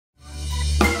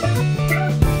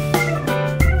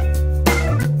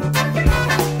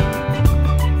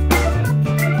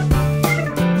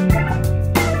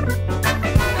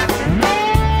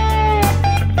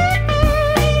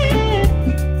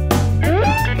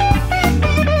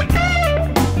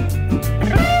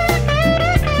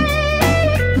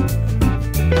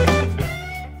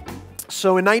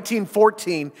So in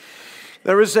 1914,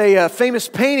 there was a famous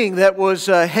painting that was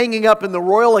hanging up in the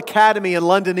Royal Academy in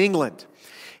London, England.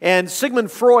 And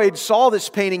Sigmund Freud saw this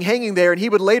painting hanging there, and he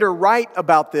would later write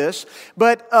about this.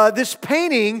 But this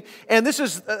painting, and this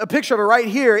is a picture of it right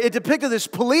here, it depicted this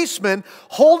policeman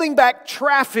holding back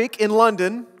traffic in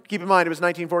London. Keep in mind, it was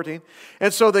 1914.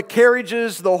 And so the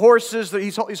carriages, the horses,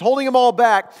 he's holding them all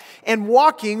back. And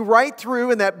walking right through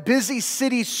in that busy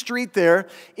city street there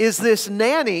is this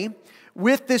nanny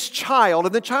with this child,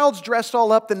 and the child's dressed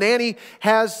all up. The nanny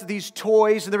has these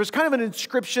toys, and there was kind of an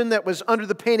inscription that was under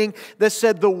the painting that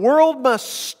said, "The world must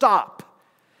stop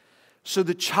so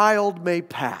the child may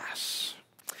pass."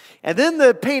 And then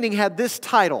the painting had this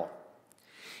title,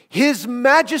 "His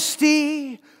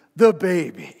Majesty the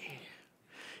Baby."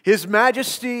 His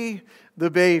Majesty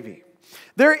the Baby.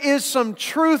 There is some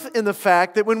truth in the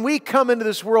fact that when we come into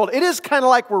this world, it is kind of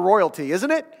like we're royalty,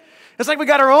 isn't it? It's like we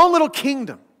got our own little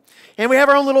kingdom. And we have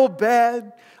our own little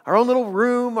bed, our own little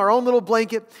room, our own little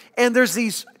blanket. And there's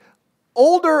these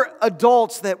older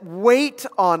adults that wait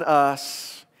on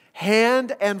us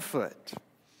hand and foot.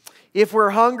 If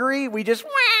we're hungry, we just,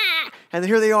 wah, and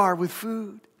here they are with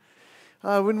food.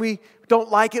 When we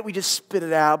don't like it, we just spit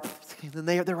it out. And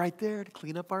then they're right there to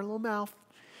clean up our little mouth.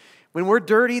 When we're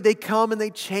dirty, they come and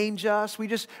they change us. We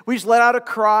just let out a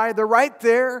cry. They're right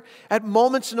there at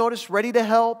moment's notice, ready to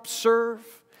help, serve.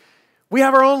 We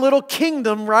have our own little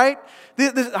kingdom, right?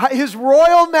 His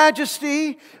Royal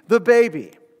Majesty, the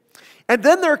Baby. And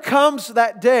then there comes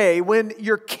that day when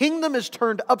your kingdom is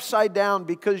turned upside down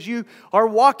because you are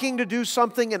walking to do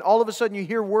something and all of a sudden you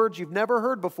hear words you've never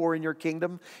heard before in your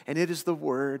kingdom, and it is the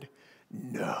word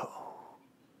no.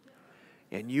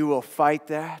 And you will fight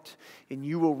that, and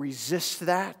you will resist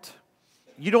that.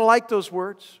 You don't like those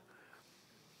words.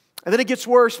 And then it gets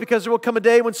worse because there will come a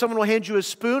day when someone will hand you a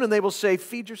spoon and they will say,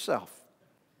 "Feed yourself."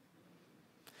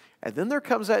 And then there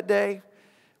comes that day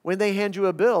when they hand you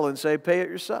a bill and say, "Pay it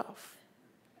yourself."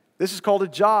 This is called a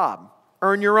job.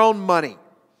 Earn your own money.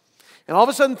 And all of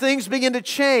a sudden things begin to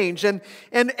change. And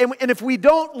if we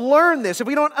don't learn this, if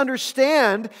we don't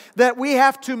understand that we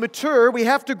have to mature, we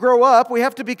have to grow up, we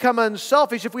have to become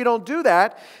unselfish, if we don't do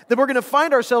that, then we're going to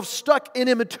find ourselves stuck in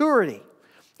immaturity.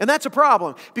 And that's a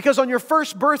problem, because on your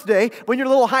first birthday, when you're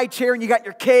in a little high chair and you got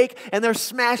your cake and they're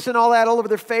smashing all that all over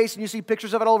their face and you see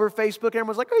pictures of it all over Facebook and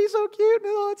everyone's like, "Oh, he's so cute.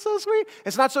 Oh, it's so sweet."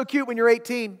 It's not so cute when you're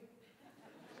 18.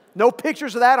 No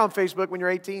pictures of that on Facebook when you're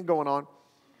 18 going on.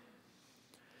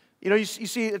 You know, you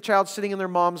see a child sitting in their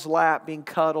mom's lap being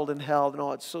cuddled and held, and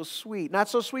oh, it's so sweet. Not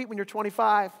so sweet when you're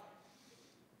 25.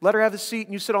 Let her have the seat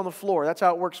and you sit on the floor. That's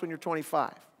how it works when you're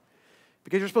 25.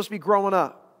 Because you're supposed to be growing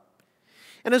up.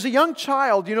 And as a young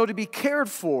child, you know, to be cared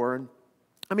for, and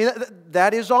I mean,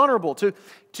 that is honorable.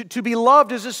 To be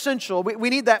loved is essential. We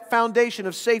need that foundation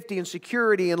of safety and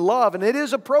security and love, and it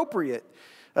is appropriate.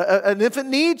 An infant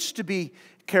needs to be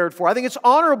cared for. I think it's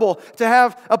honorable to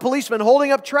have a policeman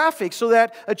holding up traffic so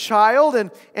that a child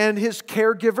and his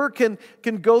caregiver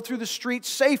can go through the streets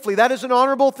safely. That is an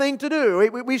honorable thing to do.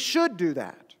 We should do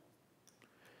that.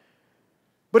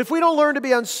 But if we don't learn to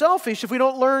be unselfish, if we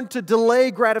don't learn to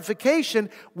delay gratification,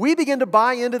 we begin to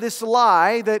buy into this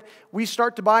lie that we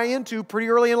start to buy into pretty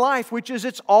early in life, which is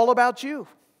it's all about you.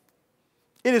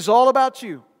 It is all about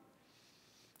you.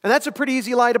 And that's a pretty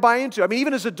easy lie to buy into. I mean,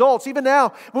 even as adults, even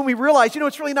now, when we realize,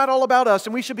 it's really not all about us,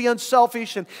 and we should be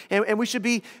unselfish, and we should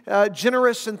be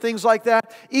generous and things like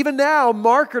that. Even now,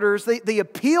 marketers, they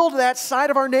appeal to that side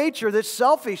of our nature that's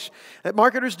selfish. That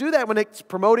marketers do that when it's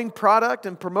promoting product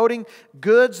and promoting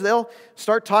goods. They'll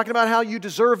start talking about how you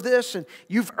deserve this, and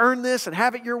you've earned this, and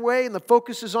have it your way, and the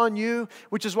focus is on you,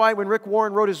 which is why when Rick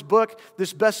Warren wrote his book,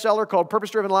 this bestseller called Purpose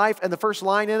Driven Life, and the first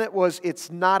line in it was, "It's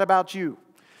not about you."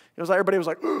 It was like everybody was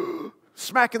like,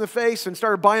 smack in the face and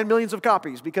started buying millions of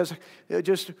copies because they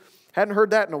just hadn't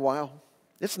heard that in a while.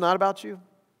 It's not about you.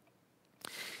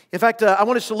 In fact, I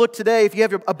want us to look today, if you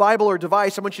have a Bible or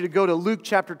device, I want you to go to Luke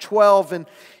chapter 12. And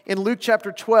in Luke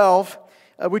chapter 12,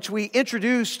 which we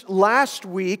introduced last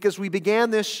week as we began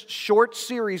this short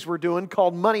series we're doing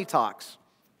called Money Talks.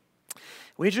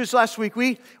 We introduced last week.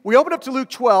 We opened up to Luke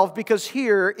 12 because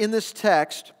here in this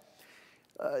text,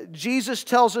 Jesus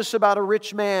tells us about a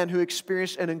rich man who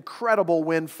experienced an incredible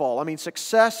windfall. I mean,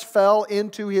 success fell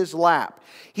into his lap.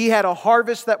 He had a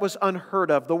harvest that was unheard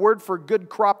of. The word for good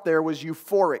crop there was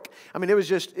euphoric. I mean, it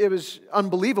was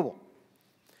unbelievable.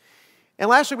 And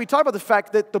lastly, we talked about the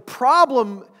fact that the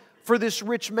problem for this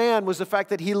rich man was the fact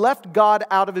that he left God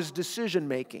out of his decision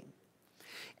making.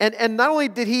 And not only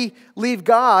did he leave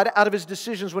God out of his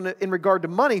decisions in regard to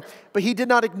money, but he did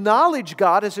not acknowledge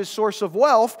God as his source of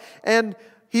wealth. And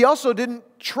he also didn't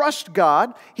trust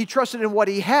God. He trusted in what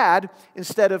he had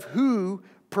instead of who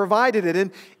provided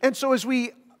it. And so as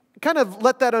we kind of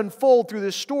let that unfold through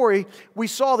this story, we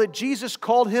saw that Jesus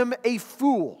called him a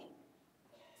fool.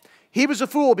 He was a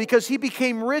fool because he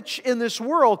became rich in this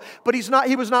world, but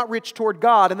he was not rich toward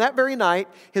God. And that very night,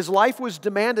 his life was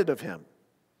demanded of him.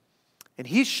 And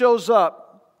he shows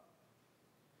up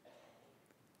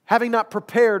having not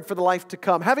prepared for the life to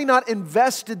come, having not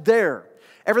invested there.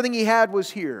 Everything he had was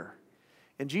here.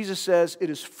 And Jesus says it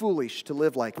is foolish to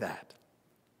live like that.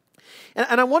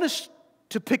 And I want us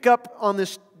to pick up on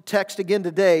this text again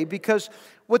today, because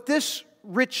what this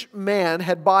rich man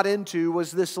had bought into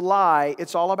was this lie: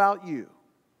 it's all about you.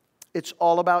 It's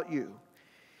all about you.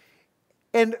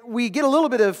 And we get a little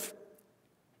bit of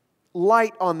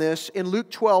light on this in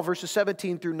Luke 12, verses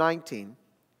 17 through 19,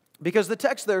 because the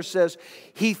text there says,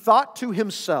 he thought to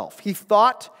himself. He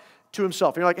thought to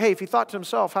himself. And you're like, hey, if he thought to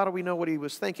himself, how do we know what he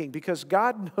was thinking? Because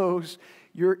God knows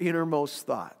your innermost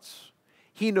thoughts.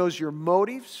 He knows your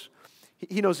motives.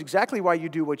 He knows exactly why you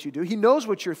do what you do. He knows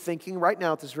what you're thinking right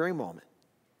now at this very moment.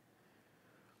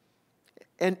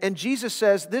 And Jesus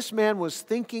says this man was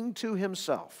thinking to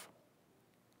himself,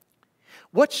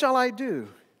 what shall I do?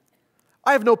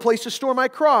 I have no place to store my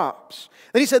crops.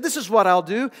 Then he said, this is what I'll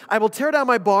do. I will tear down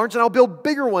my barns and I'll build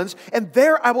bigger ones, and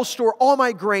there I will store all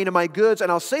my grain and my goods.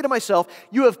 And I'll say to myself,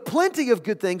 you have plenty of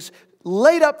good things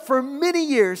laid up for many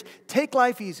years. Take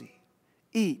life easy.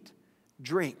 Eat,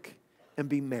 drink, and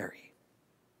be merry.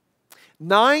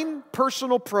 9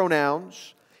 personal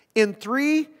pronouns in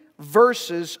 3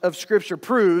 verses of Scripture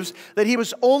proves that he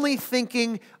was only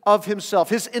thinking of himself.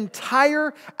 His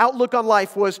entire outlook on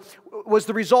life was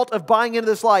the result of buying into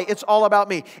this lie. It's all about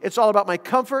me. It's all about my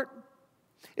comfort.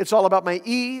 It's all about my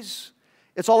ease.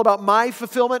 It's all about my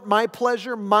fulfillment, my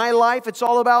pleasure, my life. It's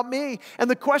all about me. And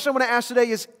the question I want to ask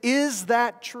today is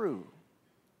that true?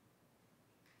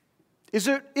 Is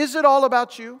it all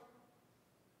about you?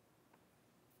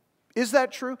 Is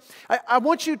that true? I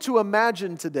want you to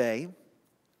imagine today,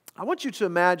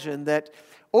 that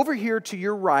over here to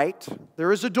your right,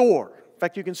 there is a door. In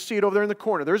fact, you can see it over there in the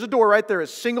corner. There's a door right there, a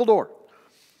single door.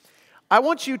 I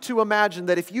want you to imagine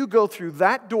that if you go through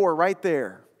that door right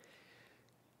there,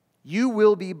 you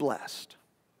will be blessed.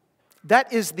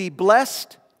 That is the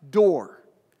blessed door.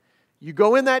 You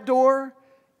go in that door,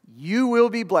 you will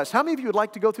be blessed. How many of you would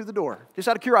like to go through the door? Just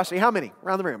out of curiosity, how many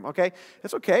around the room? Okay,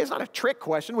 it's okay. It's not a trick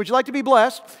question. Would you like to be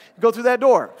blessed? Go through that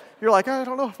door. You're like, I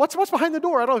don't know. What's behind the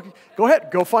door? I don't know. Go ahead.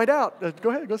 Go find out. Go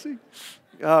ahead. Go see.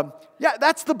 Yeah,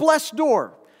 that's the blessed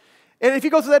door. And if you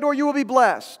go through that door, you will be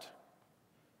blessed.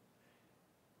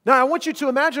 Now, I want you to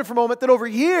imagine for a moment that over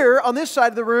here on this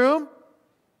side of the room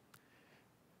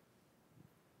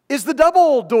is the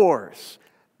double doors.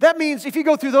 That means if you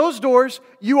go through those doors,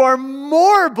 you are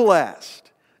more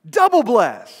blessed. Double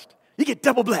blessed. You get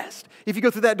double blessed if you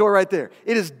go through that door right there.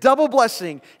 It is double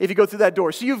blessing if you go through that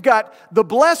door. So you've got the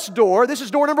blessed door. This is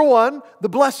door number 1, the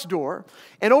blessed door.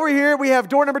 And over here we have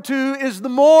door number 2 is the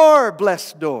more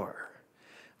blessed door.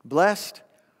 Blessed,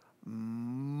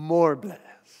 more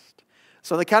blessed.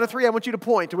 So on the count of 3, I want you to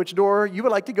point to which door you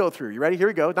would like to go through. You ready? Here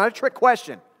we go. Not a trick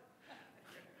question.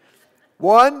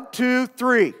 1, 2,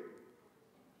 3.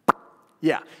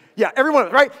 Yeah,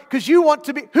 everyone, right? Because you want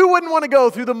to be, who wouldn't want to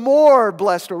go through the more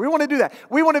blessed door? We want to do that.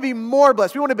 We want to be more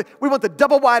blessed. We want the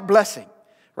double wide blessing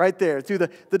right there through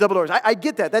the double doors. I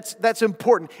get that. That's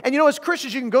important. And you know, as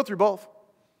Christians, you can go through both.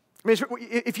 I mean,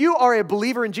 if you are a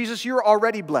believer in Jesus, you're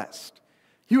already blessed.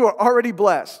 You are already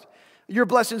blessed. You're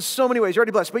blessed in so many ways. You're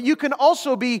already blessed. But you can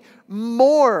also be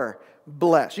more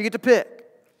blessed. You get to pick.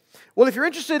 Well, if you're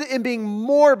interested in being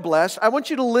more blessed, I want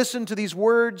you to listen to these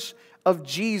words of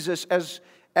Jesus as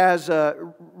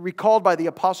recalled by the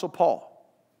Apostle Paul.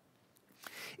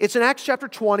 It's in Acts chapter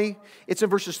 20. It's in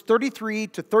verses 33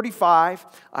 to 35.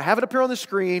 I have it up here on the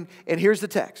screen, and here's the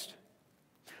text.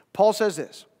 Paul says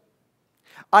this: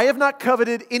 I have not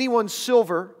coveted anyone's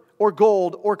silver or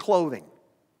gold or clothing.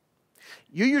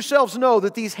 You yourselves know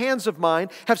that these hands of mine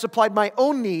have supplied my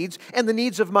own needs and the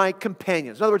needs of my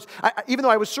companions. In other words, even though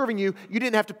I was serving you, you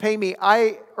didn't have to pay me.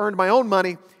 I earned my own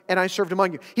money and I served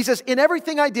among you. He says, in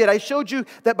everything I did, I showed you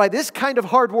that by this kind of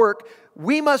hard work,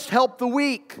 we must help the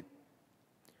weak,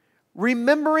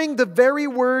 remembering the very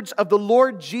words of the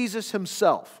Lord Jesus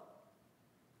himself.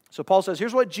 So Paul says,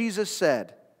 here's what Jesus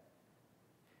said.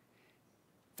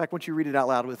 In fact, why don't you read it out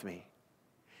loud with me?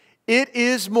 It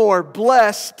is more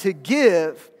blessed to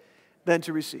give than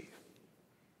to receive.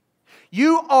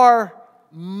 You are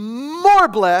more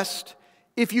blessed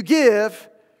if you give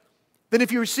than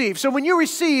if you receive. So when you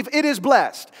receive, it is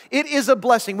blessed. It is a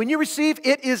blessing. When you receive,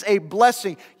 it is a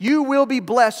blessing. You will be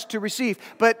blessed to receive.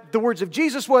 But the words of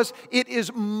Jesus was, it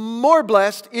is more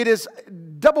blessed, it is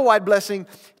double wide blessing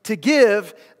to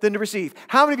give than to receive.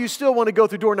 How many of you still want to go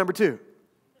through door number 2?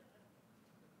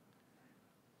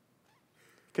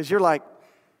 Because you're like,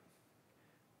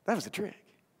 that was a trick.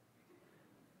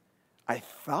 I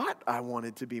thought I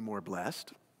wanted to be more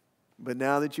blessed, but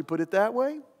now that you put it that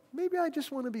way, maybe I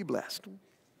just want to be blessed.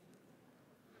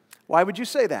 Why would you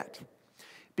say that?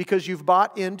 Because you've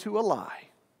bought into a lie.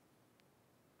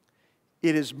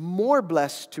 It is more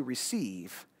blessed to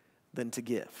receive than to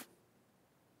give.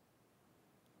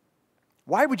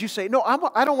 Why would you say, no,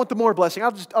 I don't want the more blessing.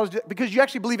 Because you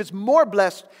actually believe it's more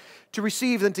blessed to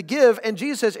receive than to give. And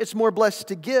Jesus says it's more blessed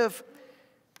to give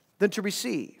than to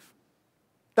receive.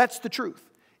 That's the truth.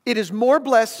 It is more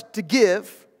blessed to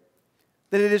give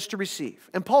than it is to receive.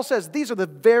 And Paul says these are the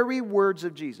very words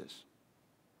of Jesus.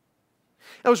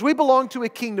 Now, as we belong to a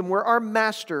kingdom where our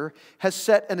master has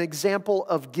set an example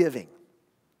of giving.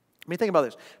 I mean, think about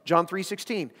this. John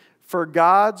 3:16. For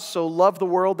God so loved the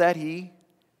world that He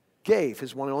gave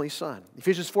His one and only Son.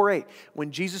 Ephesians 4:8.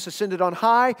 When Jesus ascended on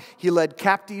high, He led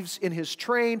captives in His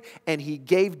train, and He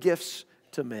gave gifts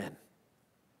to men.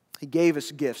 He gave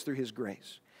us gifts through His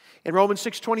grace. In Romans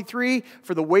 6:23,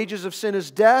 for the wages of sin is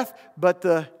death, but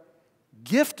the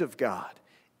gift of God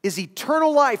is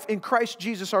eternal life in Christ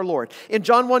Jesus our Lord. In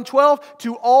John 1:12,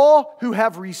 to all who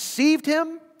have received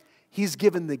Him, He's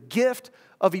given the gift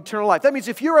of eternal life. That means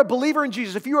if you're a believer in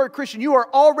Jesus, if you are a Christian, you are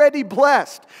already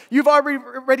blessed. You've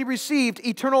already received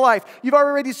eternal life. You've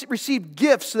already received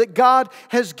gifts that God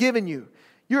has given you.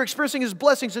 You're experiencing His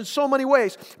blessings in so many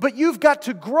ways. But you've got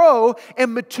to grow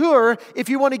and mature if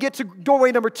you want to get to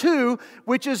doorway number 2,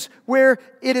 which is where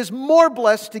it is more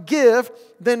blessed to give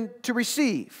than to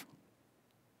receive.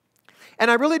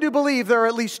 And I really do believe there are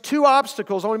at least 2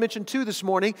 obstacles, I want to mention 2 this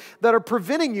morning, that are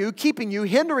preventing you, keeping you,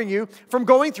 hindering you from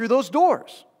going through those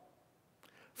doors,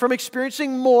 from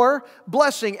experiencing more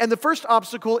blessing. And the first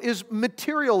obstacle is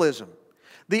materialism.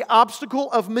 The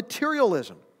obstacle of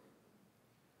materialism.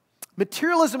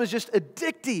 Materialism is just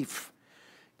addictive.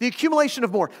 The accumulation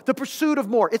of more, the pursuit of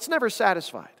more. It's never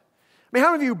satisfied. I mean,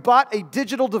 how many of you bought a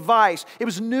digital device? It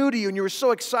was new to you and you were so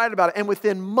excited about it. And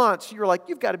within months, you were like,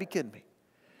 you've got to be kidding me.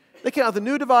 They came out with a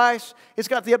new device. It's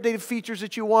got the updated features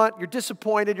that you want. You're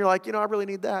disappointed. You're like, I really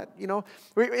need that.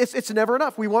 It's never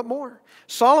enough. We want more.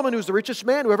 Solomon, who's the richest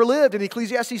man who ever lived, in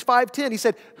Ecclesiastes 5:10, he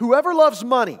said, whoever loves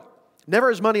money never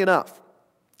has money enough.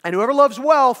 And whoever loves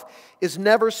wealth is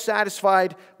never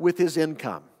satisfied with his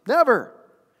income. Never.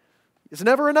 It's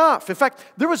never enough. In fact,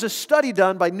 there was a study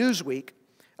done by Newsweek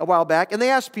a while back, and they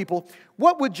asked people,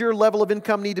 what would your level of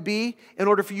income need to be in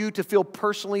order for you to feel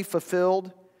personally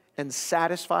fulfilled and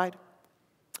satisfied?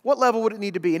 What level would it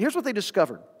need to be? And here's what they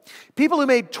discovered. People who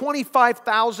made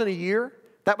 $25,000 a year,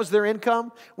 that was their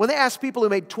income. When they asked people who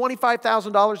made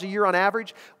 $25,000 a year on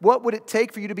average, what would it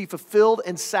take for you to be fulfilled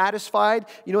and satisfied?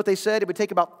 You know what they said? It would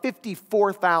take about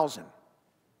 $54,000.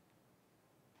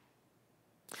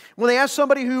 When they asked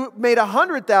somebody who made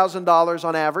 $100,000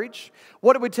 on average,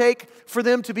 what it would take for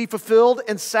them to be fulfilled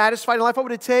and satisfied in life, what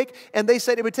would it take? And they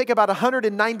said it would take about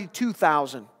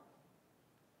 $192,000.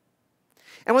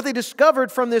 And what they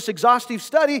discovered from this exhaustive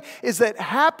study is that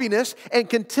happiness and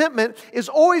contentment is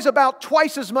always about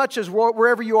twice as much as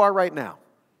wherever you are right now.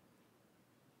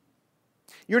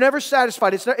 You're never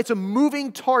satisfied. It's a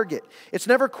moving target. It's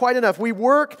never quite enough. We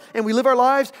work and we live our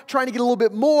lives trying to get a little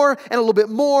bit more and a little bit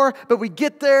more, but we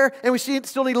get there and we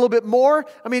still need a little bit more.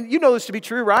 I mean, you know this to be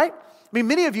true, right? I mean,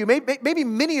 many of you, maybe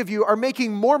many of you are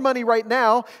making more money right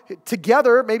now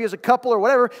together, maybe as a couple or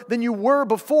whatever, than you were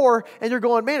before, and you're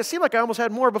going, man, it seemed like I almost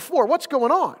had more before. What's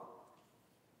going on?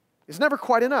 It's never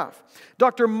quite enough.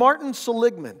 Dr. Martin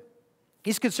Seligman,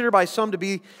 he's considered by some to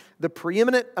be the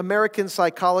preeminent American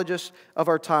psychologist of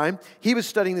our time. He was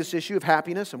studying this issue of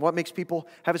happiness and what makes people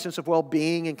have a sense of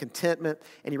well-being and contentment,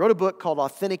 and he wrote a book called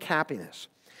Authentic Happiness.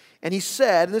 And he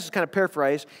said, and this is kind of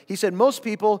paraphrased, he said most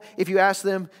people, if you ask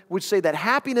them, would say that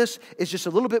happiness is just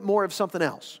a little bit more of something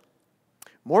else.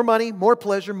 More money, more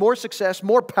pleasure, more success,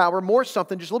 more power, more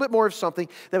something, just a little bit more of something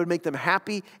that would make them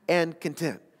happy and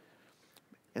content.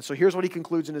 And so here's what he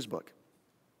concludes in his book.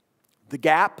 The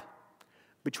gap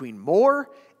between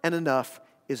more and enough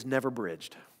is never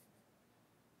bridged.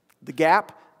 The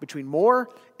gap between more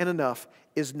and enough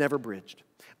is never bridged.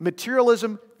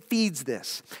 Materialism feeds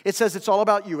this. It says it's all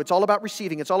about you. It's all about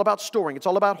receiving. It's all about storing. It's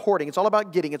all about hoarding. It's all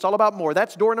about getting. It's all about more.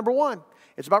 That's door number 1.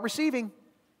 It's about receiving.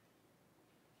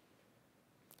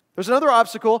 There's another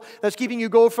obstacle that's keeping you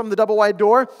go from the double wide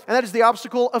door, and that is the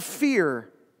obstacle of fear.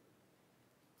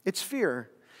 It's fear.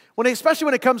 Especially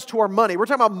when it comes to our money. We're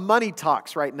talking about money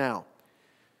talks right now.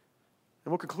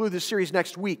 And we'll conclude this series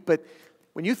next week. But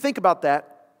when you think about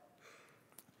that,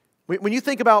 when you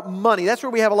think about money, that's where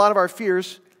we have a lot of our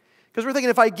fears. Because we're thinking,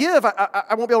 if I give,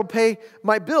 I won't be able to pay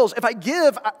my bills. If I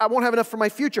give, I won't have enough for my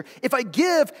future. If I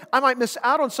give, I might miss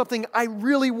out on something I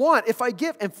really want. If I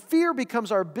give, and fear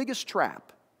becomes our biggest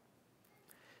trap.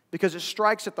 Because it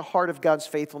strikes at the heart of God's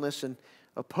faithfulness and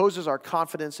opposes our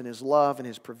confidence in His love and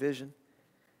His provision.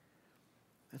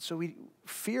 And so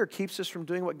fear keeps us from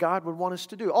doing what God would want us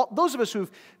to do. Those of us who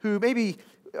maybe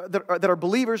that are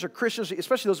believers or Christians,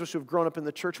 especially those of us who have grown up in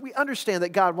the church, we understand that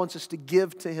God wants us to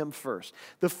give to Him first.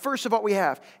 The first of what we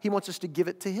have, He wants us to give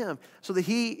it to Him so that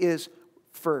He is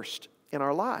first in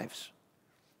our lives.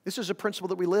 This is a principle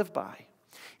that we live by.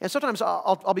 And sometimes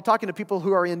I'll be talking to people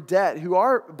who are in debt, who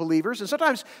are believers, and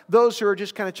sometimes those who are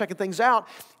just kind of checking things out,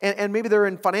 and maybe they're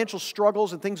in financial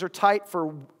struggles and things are tight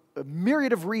for a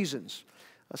myriad of reasons.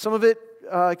 Some of it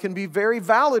can be very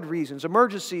valid reasons,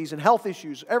 emergencies and health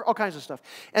issues, all kinds of stuff.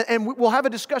 And we'll have a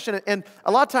discussion, and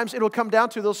a lot of times it'll come down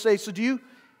to, they'll say, so do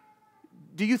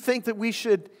you think that we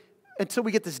should, until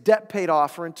we get this debt paid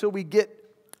off or until we get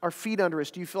our feet under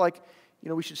us, do you feel like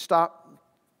we should stop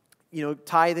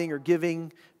tithing or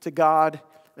giving to God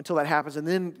until that happens and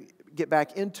then get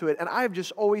back into it? And I've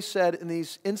just always said in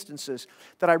these instances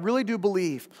that I really do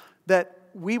believe that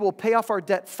we will pay off our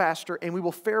debt faster and we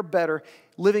will fare better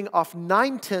living off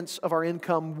 9/10 of our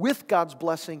income with God's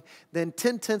blessing than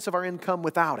 10/10 of our income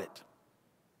without it.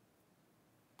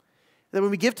 That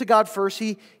when we give to God first,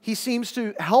 He seems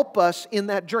to help us in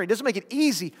that journey. It doesn't make it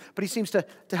easy, but He seems to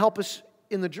help us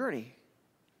in the journey.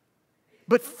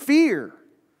 But fear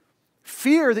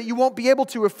that you won't be able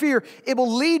to, or fear, it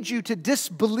will lead you to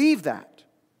disbelieve that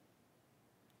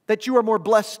you are more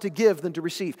blessed to give than to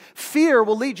receive. Fear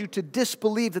will lead you to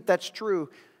disbelieve that that's true.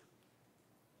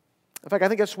 In fact, I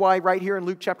think that's why right here in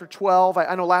Luke chapter 12,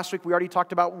 I know last week we already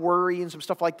talked about worry and some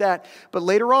stuff like that, but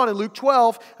later on in Luke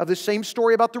 12, of the same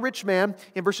story about the rich man,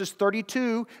 in verses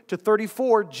 32 to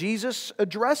 34, Jesus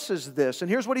addresses this. And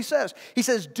here's what He says. He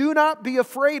says, "Do not be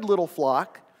afraid, little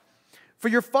flock, for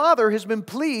your Father has been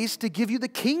pleased to give you the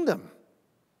kingdom.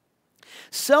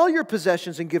 Sell your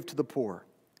possessions and give to the poor.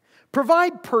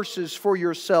 Provide purses for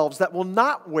yourselves that will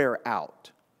not wear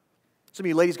out." Some of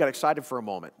you ladies got excited for a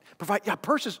moment.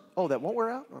 Purses. Oh, that won't wear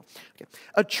out? Oh, okay.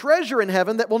 "A treasure in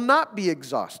heaven that will not be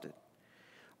exhausted,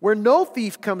 where no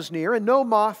thief comes near and no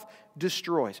moth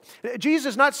destroys."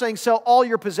 Jesus is not saying sell all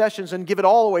your possessions and give it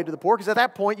all away to the poor, because at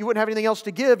that point you wouldn't have anything else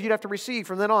to give. You'd have to receive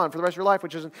from then on for the rest of your life,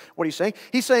 which isn't what He's saying.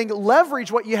 He's saying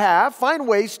leverage what you have, find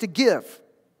ways to give,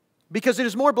 because it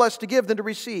is more blessed to give than to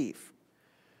receive.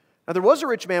 Now, there was a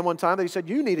rich man one time that he said,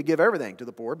 you need to give everything to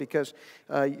the poor because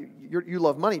you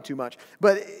love money too much.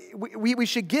 But we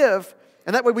should give,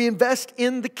 and that way we invest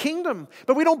in the kingdom.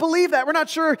 But we don't believe that. We're not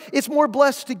sure it's more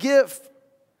blessed to give.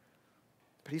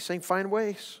 But He's saying find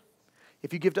ways.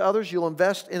 If you give to others, you'll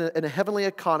invest in a heavenly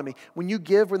economy. When you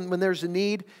give, when there's a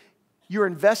need, you're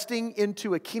investing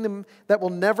into a kingdom that will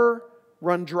never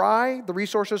run dry. The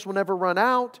resources will never run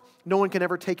out. No one can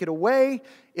ever take it away.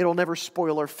 It'll never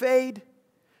spoil or fade.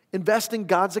 Invest in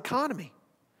God's economy,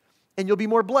 and you'll be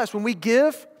more blessed. When we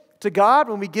give to God,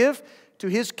 when we give to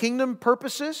His kingdom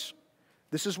purposes,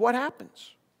 this is what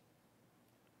happens.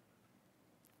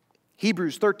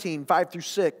 Hebrews 13,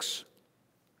 5-6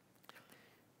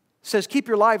 says, "Keep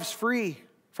your lives free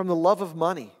from the love of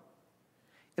money,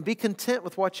 and be content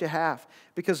with what you have,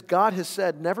 because God has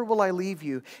said, 'Never will I leave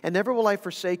you, and never will I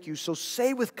forsake you.' So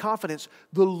say with confidence,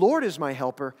 'The Lord is my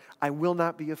helper. I will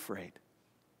not be afraid.'"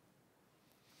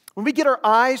 When we get our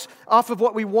eyes off of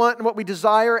what we want and what we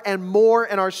desire and more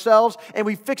in ourselves, and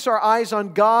we fix our eyes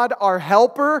on God, our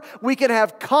helper, we can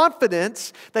have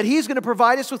confidence that He's going to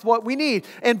provide us with what we need.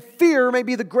 And fear may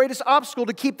be the greatest obstacle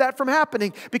to keep that from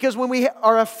happening, because when we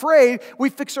are afraid, we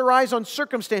fix our eyes on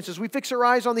circumstances. We fix our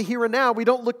eyes on the here and now. We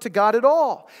don't look to God at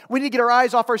all. We need to get our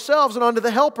eyes off ourselves and onto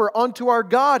the helper, onto our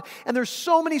God. And there's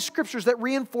so many scriptures that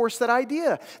reinforce that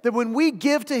idea, that when we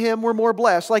give to Him, we're more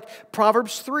blessed. Like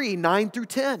Proverbs 3,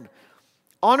 9-10.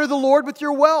 "Honor the Lord with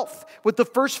your wealth, with the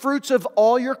first fruits of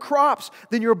all your crops.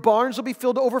 Then your barns will be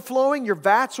filled to overflowing, your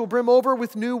vats will brim over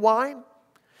with new wine."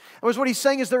 And what He's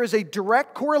saying is there is a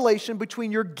direct correlation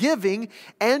between your giving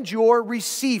and your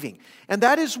receiving. And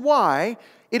that is why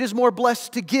it is more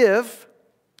blessed to give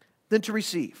than to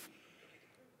receive.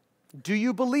 Do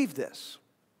you believe this?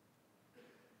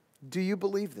 Do you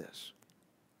believe this?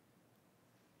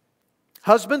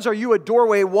 Husbands, are you a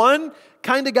doorway one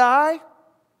kind of guy?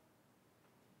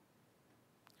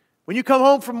 When you come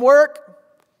home from work,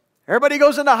 everybody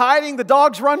goes into hiding, the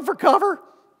dogs run for cover.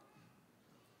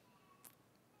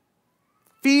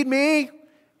 feed me,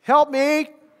 help me,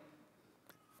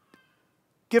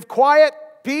 give quiet,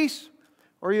 peace?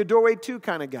 Or are you a doorway 2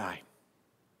 kind of guy?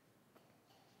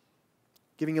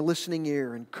 Giving a listening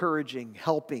ear, encouraging,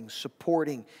 helping,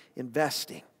 supporting,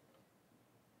 investing.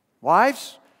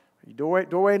 Wives, are you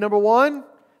doorway number 1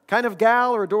 kind of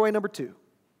gal, or doorway number 2?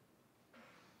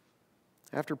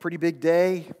 After a pretty big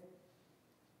day,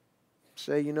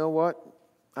 say, you know what?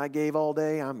 I gave all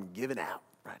day, I'm giving out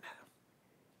right now.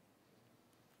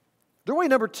 Doorway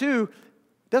number 2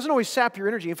 doesn't always sap your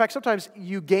energy. In fact, sometimes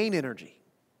you gain energy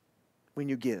when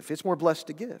you give. It's more blessed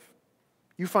to give.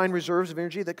 You find reserves of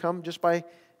energy that come just by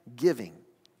giving.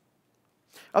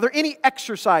 Are there any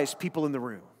exercise people in the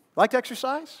room? Like to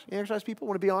exercise? Any exercise people?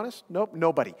 Want to be honest? Nope,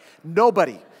 nobody.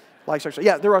 Nobody likes exercise.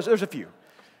 Yeah, there's a few.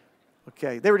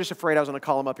 Okay, they were just afraid I was going to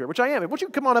call them up here, which I am. Would you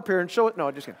come on up here and show it?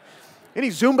 No, just kidding. Any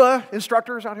Zumba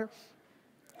instructors out here?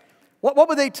 What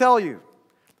would they tell you?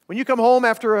 When you come home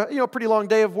after a pretty long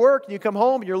day of work, and you come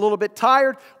home and you're a little bit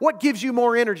tired, what gives you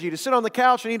more energy? To sit on the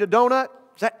couch and eat a donut?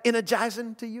 Is that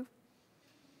energizing to you?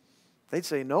 They'd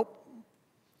say, nope.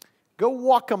 Go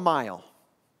walk a mile.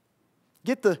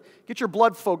 Get your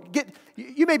blood flow.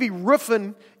 You may be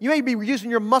roofing, you may be using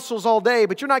your muscles all day,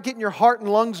 but you're not getting your heart and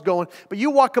lungs going. But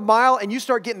you walk a mile and you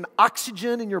start getting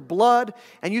oxygen in your blood,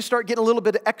 and you start getting a little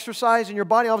bit of exercise in your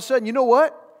body. All of a sudden, you know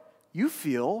what? You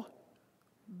feel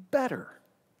better.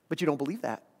 But you don't believe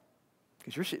that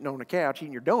because you're sitting on the couch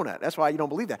eating your donut. That's why you don't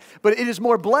believe that. But it is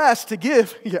more blessed to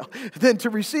give than to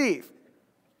receive.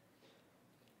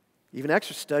 Even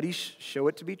extra studies show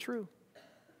it to be true.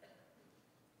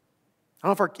 I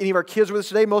don't know if any of our kids are with us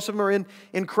today. Most of them are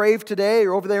in Crave today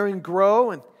or over there in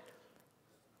Grow. And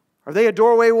are they a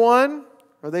doorway 1?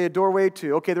 Or are they a doorway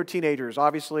 2? Okay, they're teenagers,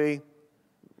 obviously,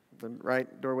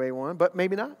 right? Doorway 1, but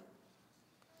maybe not.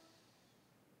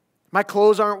 My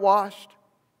clothes aren't washed.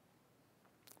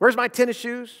 Where's my tennis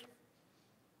shoes?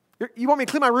 You want me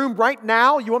to clean my room right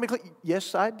now? You want me to clean?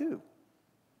 Yes, I do.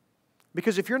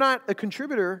 Because if you're not a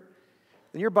contributor,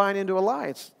 then you're buying into a lie.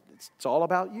 It's all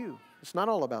about you. It's not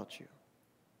all about you.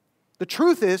 The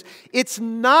truth is, it's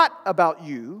not about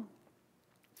you.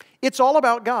 It's all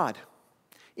about God.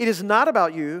 It is not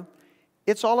about you.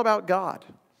 It's all about God.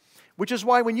 Which is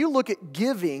why when you look at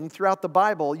giving throughout the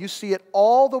Bible, you see it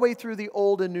all the way through the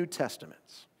Old and New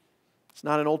Testaments. It's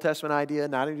not an Old Testament idea.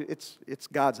 It's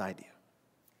God's idea.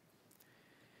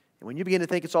 And when you begin to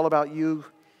think it's all about you,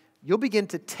 you'll begin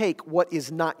to take what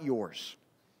is not yours.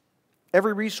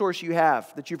 Every resource you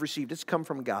have that you've received, it's come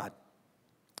from God.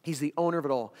 He's the owner of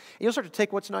it all. And you'll start to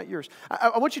take what's not yours.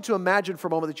 I want you to imagine for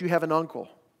a moment that you have an uncle,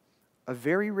 a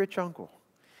very rich uncle.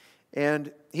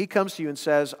 And he comes to you and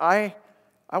says, I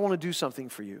want to do something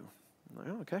for you. I'm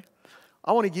like, oh, okay.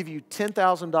 I want to give you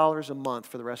 $10,000 a month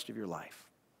for the rest of your life.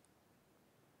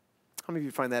 How many of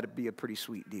you find that to be a pretty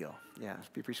sweet deal? Yeah, it's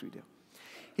a pretty sweet deal.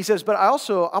 He says, but I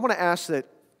want to ask that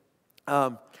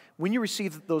when you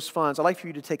receive those funds, I'd like for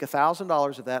you to take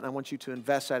 $1,000 of that, and I want you to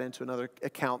invest that into another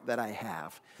account that I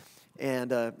have.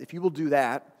 And if you will do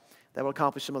that, that will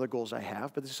accomplish some other goals I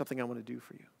have, but this is something I want to do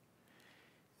for you.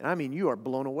 And I mean, you are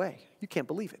blown away. You can't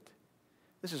believe it.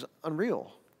 This is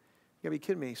unreal. You gotta be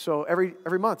kidding me. So every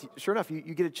month, sure enough, you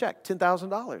get a check,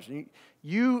 $10,000. And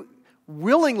you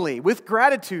willingly, with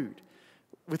gratitude,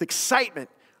 with excitement,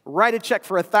 write a check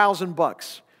for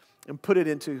 $1,000 and put it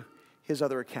into his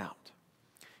other account.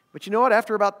 But you know what?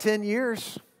 After about 10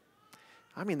 years,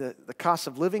 I mean, the cost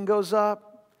of living goes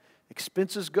up,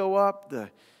 expenses go up, the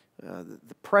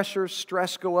pressure,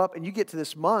 stress go up, and you get to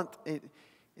this month, and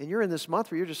you're in this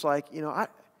month where you're just like, I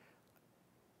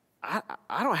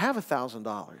don't have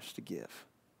 $1,000 to give.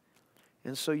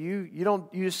 And so you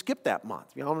just skip that month.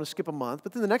 I'm going to skip a month,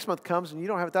 but then the next month comes and you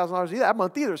don't have $1,000 that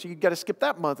month either, so you got to skip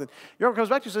that month. And your uncle comes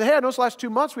back to you and says, hey, I noticed the last 2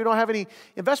 months we don't have any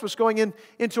investments going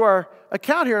into our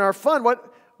account here in our fund.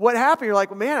 What happened? You're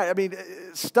like, well, man, I mean,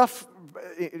 stuff,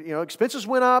 expenses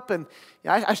went up, and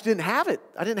I just didn't have it.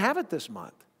 I didn't have it this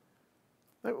month.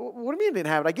 Like, what do you mean I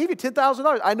didn't have it? I gave you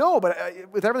 $10,000. I know, but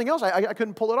with everything else, I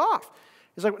couldn't pull it off.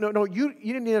 He's like, no, you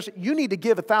didn't need to. You need to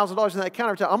give $1,000 in that account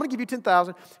every time. I'm going to give you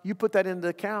 $10,000. You put that in the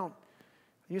account.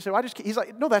 And you say, well, he's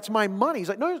like, no, that's my money. He's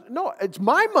like, no, it's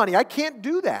my money. I can't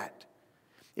do that.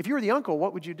 If you were the uncle,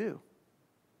 what would you do?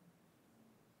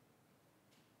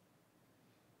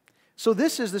 So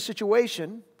this is the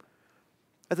situation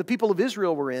that the people of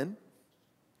Israel were in.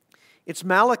 It's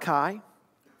Malachi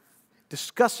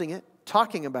discussing it,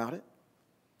 talking about it.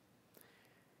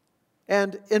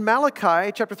 And in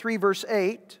Malachi chapter 3, verse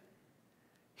 8,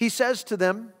 he says to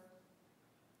them,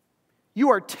 you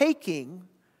are taking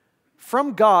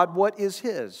from God what is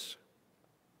his.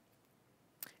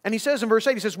 And he says in verse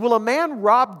 8, he says, will a man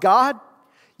rob God?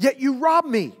 Yet you rob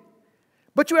me.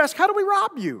 But you ask, how do we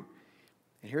rob you?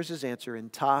 And here's his answer, in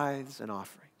tithes and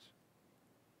offerings.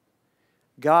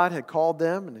 God had called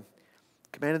them and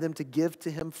commanded them to give to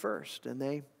him first. And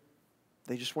they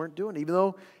just weren't doing it. Even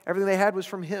though everything they had was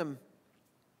from him,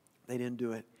 they didn't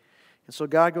do it. And so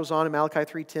God goes on in Malachi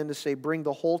 3:10 to say, bring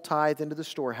the whole tithe into the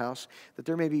storehouse, that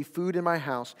there may be food in my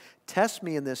house. Test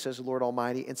me in this, says the Lord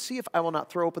Almighty, and see if I will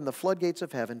not throw open the floodgates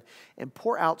of heaven and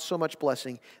pour out so much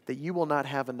blessing that you will not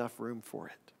have enough room for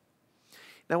it.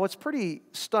 Now, what's pretty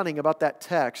stunning about that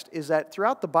text is that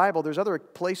throughout the Bible, there's other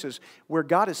places where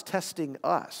God is testing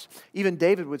us. Even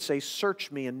David would say,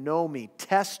 search me and know me,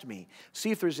 test me, see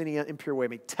if there's any impure way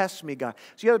in me, test me, God.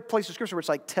 So you have a place in Scripture where it's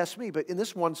like, test me, but in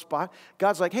this one spot,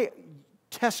 God's like, hey,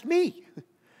 test me.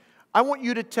 I want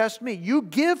you to test me. You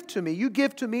give to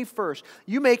me first.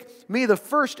 You make me the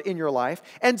first in your life,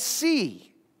 and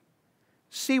see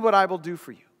what I will do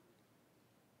for you.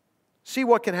 See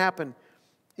what can happen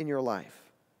in your life.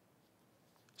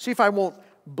 See if I won't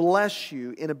bless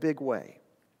you in a big way.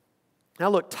 Now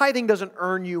look, tithing doesn't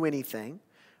earn you anything.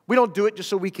 We don't do it just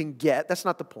so we can get. That's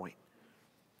not the point.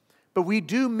 But we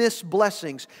do miss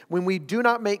blessings when we do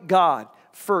not make God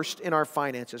first in our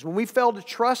finances. When we fail to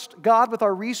trust God with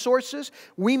our resources,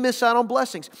 we miss out on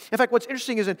blessings. In fact, what's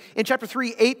interesting is in chapter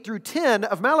 3, 8 through 10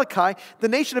 of Malachi, the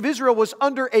nation of Israel was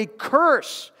under a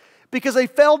curse because they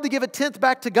failed to give a tenth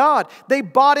back to God. They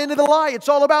bought into the lie. It's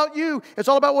all about you. It's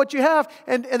all about what you have.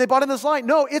 And they bought into this lie.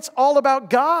 No, it's all about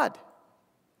God.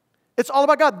 It's all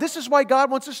about God. This is why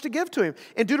God wants us to give to Him.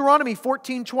 In Deuteronomy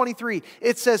 14:23,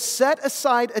 it says, set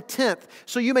aside a tenth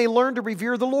so you may learn to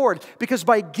revere the Lord. Because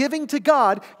by giving to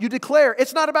God, you declare,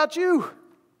 it's not about you.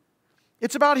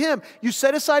 It's about Him. You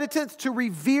set aside a tenth to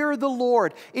revere the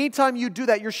Lord. Anytime you do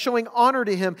that, you're showing honor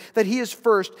to Him, that He is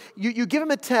first. You give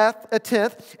Him a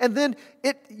tenth, and then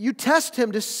you test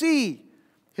Him to see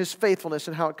His faithfulness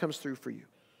and how it comes through for you.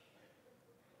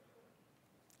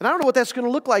 And I don't know what that's going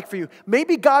to look like for you.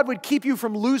 Maybe God would keep you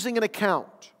from losing an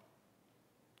account.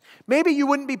 Maybe you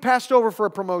wouldn't be passed over for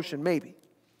a promotion, maybe.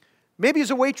 Maybe as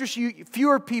a waitress,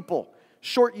 fewer people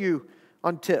short you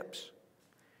on tips.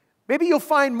 Maybe you'll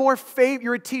find more favor,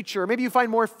 you're a teacher, maybe you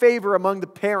find more favor among the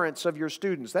parents of your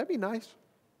students. That'd be nice.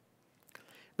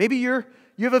 Maybe you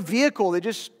have a vehicle that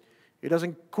it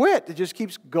doesn't quit. It just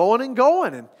keeps going and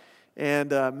going. And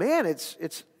man,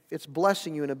 it's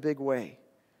blessing you in a big way.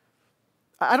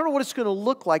 I don't know what it's going to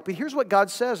look like, but here's what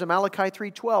God says in Malachi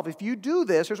 3:12. If you do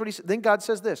this, here's what He said. Then God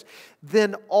says this.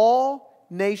 Then all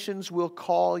nations will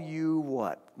call you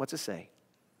what? What's it say?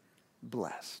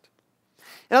 Blessed.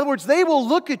 In other words, they will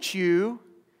look at you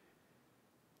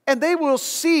and they will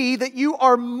see that you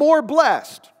are more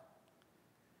blessed.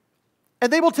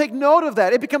 And they will take note of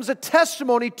that. It becomes a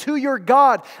testimony to your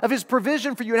God of His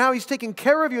provision for you and how He's taking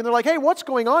care of you. And they're like, hey, what's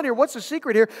going on here? What's the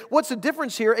secret here? What's the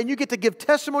difference here? And you get to give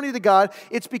testimony to God.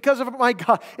 It's because of my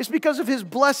God. It's because of His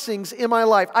blessings in my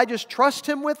life. I just trust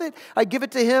Him with it. I give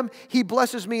it to Him. He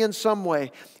blesses me in some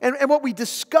way. And what we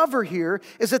discover here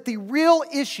is that the real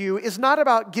issue is not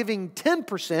about giving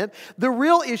 10%. The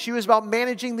real issue is about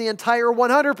managing the entire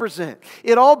 100%.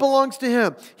 It all belongs to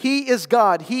Him. He is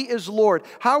God. He is Lord.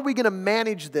 How are we going to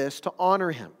manage this to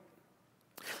honor Him?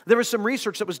 There was some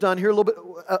research that was done here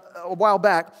a while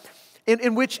back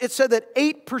in which it said that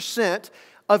 8%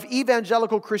 of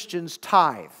evangelical Christians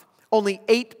tithe. Only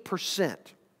 8%.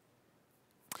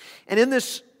 And in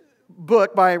this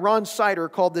book by Ron Sider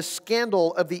called The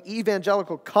Scandal of the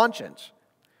Evangelical Conscience,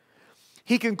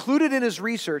 he concluded in his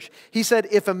research, he said,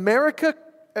 if American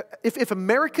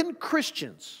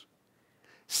Christians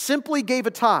simply gave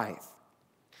a tithe,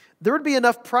 there would be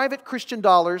enough private Christian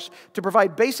dollars to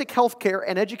provide basic health care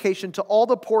and education to all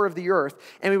the poor of the earth,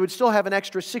 and we would still have an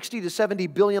extra 60 to 70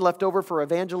 billion left over for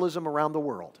evangelism around the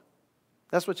world.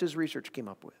 That's what his research came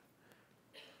up with.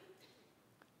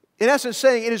 In essence,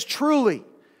 saying it is truly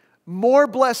more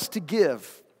blessed to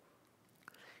give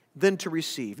than to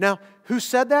receive. Now, who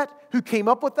said that? Who came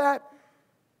up with that?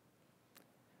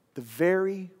 The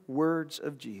very words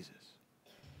of Jesus.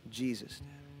 Jesus did.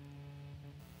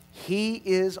 He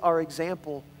is our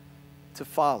example to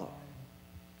follow.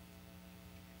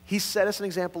 He set us an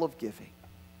example of giving.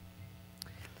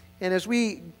 And as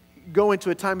we go into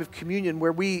a time of communion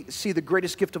where we see the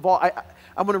greatest gift of all,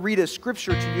 I'm going to read a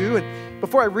scripture to you. And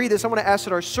before I read this, I want to ask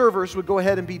that our servers would go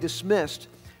ahead and be dismissed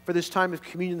for this time of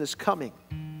communion that's coming.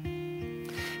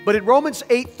 But in Romans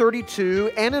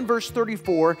 8:32 and in verse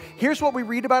 34, here's what we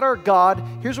read about our God.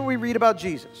 Here's what we read about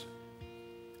Jesus.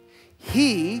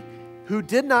 He who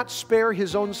did not spare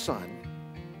His own Son,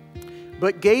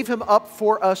 but gave Him up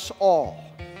for us all,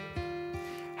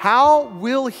 how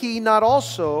will He not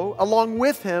also, along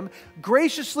with Him,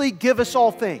 graciously give us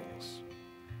all things?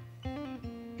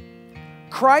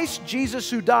 Christ Jesus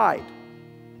who died,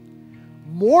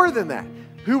 more than that,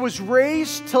 who was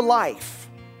raised to life,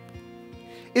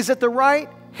 is at the right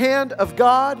hand of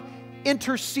God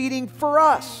interceding for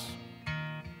us.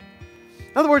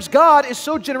 In other words, God is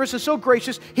so generous and so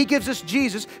gracious, He gives us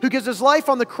Jesus, who gives His life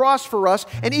on the cross for us,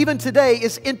 and even today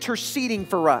is interceding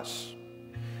for us.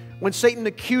 When Satan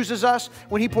accuses us,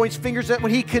 when he points fingers at,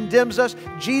 when he condemns us,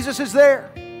 Jesus is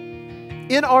there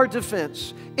in our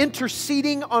defense,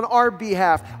 interceding on our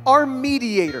behalf, our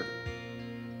mediator,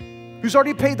 who's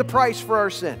already paid the price for our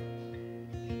sin.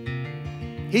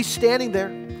 He's standing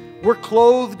there. We're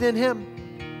clothed in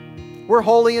Him. We're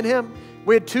holy in Him.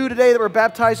 We had 2 today that were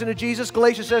baptized into Jesus.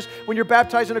 Galatians says when you're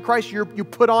baptized into Christ, you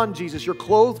put on Jesus. You're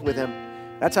clothed with Him.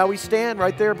 That's how we stand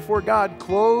right there before God,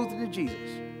 clothed in Jesus.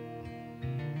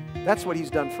 That's what He's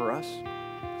done for us.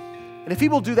 And if He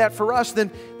will do that for us,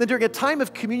 then during a time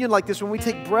of communion like this, when we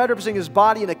take bread representing His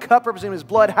body and a cup representing His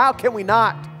blood, how can we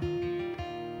not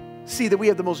see that we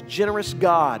have the most generous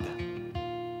God in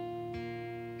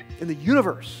the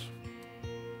universe?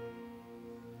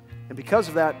 And because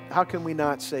of that, how can we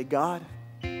not say, God,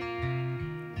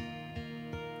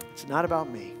 it's not about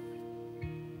me.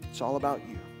 It's all about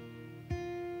You.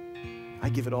 I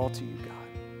give it all to You, God.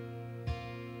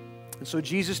 And so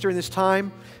Jesus, during this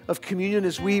time of communion,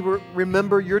 as we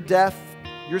remember Your death,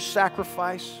 Your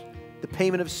sacrifice, the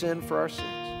payment of sin for our sins,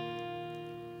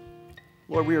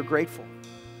 Lord, we are grateful.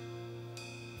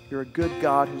 You're a good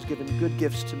God who's given good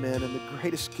gifts to men, and the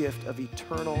greatest gift of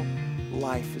eternal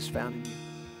life is found in You.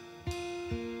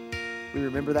 We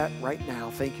remember that right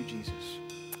now. Thank You, Jesus.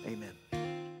 Amen.